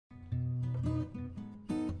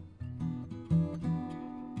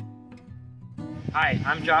Hi,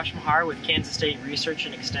 I'm Josh Mahar with Kansas State Research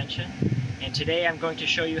and Extension, and today I'm going to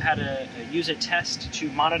show you how to use a test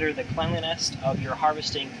to monitor the cleanliness of your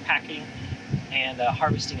harvesting, packing, and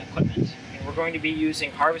harvesting equipment. And we're going to be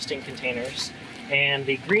using harvesting containers, and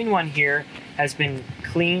the green one here has been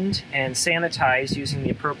cleaned and sanitized using the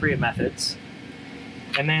appropriate methods.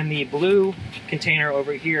 And then the blue container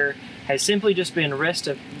over here has simply just been rinsed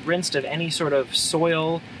of any sort of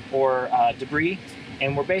soil or debris,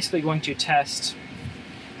 and we're basically going to test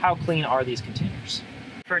how clean are these containers.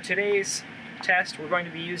 For today's test, we're going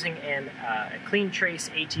to be using a Clean Trace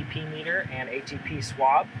ATP meter and ATP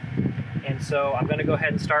swab. And so I'm going to go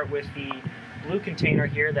ahead and start with the blue container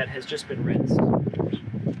here that has just been rinsed.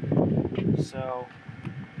 So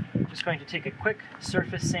I'm just going to take a quick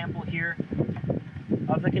surface sample here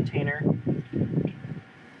of the container.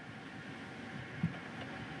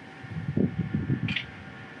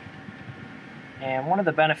 And one of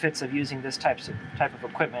the benefits of using this type of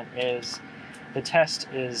equipment is the test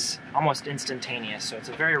is almost instantaneous. So it's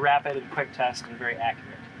a very rapid and quick test and very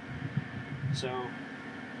accurate. So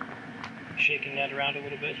shaking that around a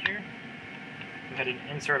little bit here. Go ahead and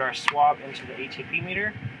insert our swab into the ATP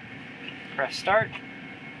meter. Press start.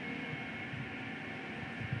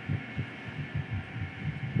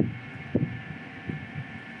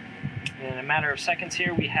 In a matter of seconds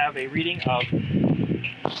here, we have a reading of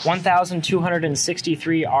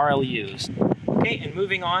 1,263 RLUs. Okay, and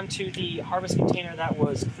moving on to the harvest container that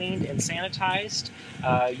was cleaned and sanitized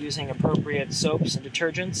using appropriate soaps and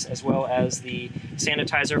detergents, as well as the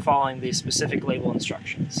sanitizer following the specific label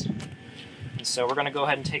instructions. And so we're going to go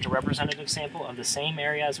ahead and take a representative sample of the same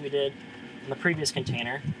area as we did in the previous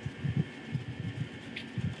container.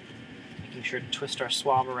 Making sure to twist our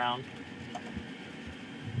swab around.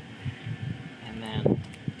 And then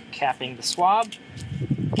capping the swab,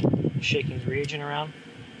 shaking the reagent around,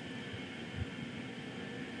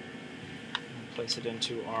 and place it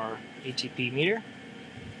into our ATP meter.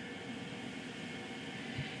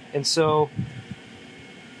 And so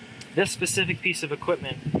this specific piece of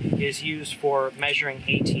equipment is used for measuring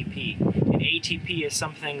ATP. And ATP is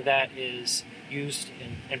something that is used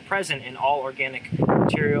and present in all organic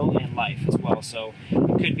material and life as well. So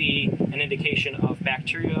it could be an indication of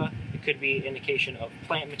bacteria, it could be an indication of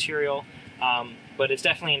plant material, but it's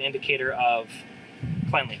definitely an indicator of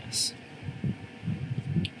cleanliness.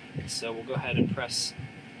 So we'll go ahead and press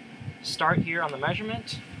start here on the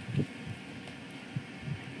measurement.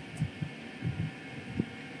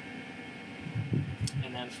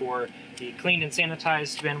 And then for the cleaned and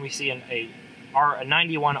sanitized bin, we see a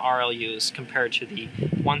 91 RLUs compared to the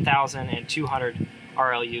 1,200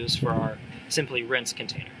 RLUs for our simply rinsed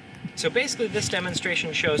container. So basically this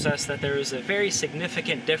demonstration shows us that there is a very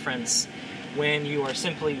significant difference when you are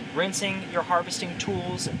simply rinsing your harvesting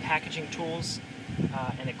tools and packaging tools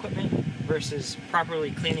and equipment versus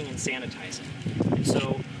properly cleaning and sanitizing. And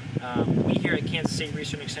so we here at Kansas State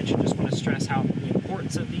Research and Extension just want to stress how the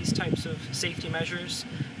importance of these types of safety measures,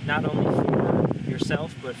 not only for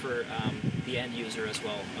yourself, but for the end user as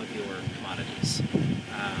well of your commodities.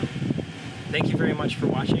 Thank you very much for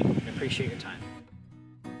watching. I appreciate your time.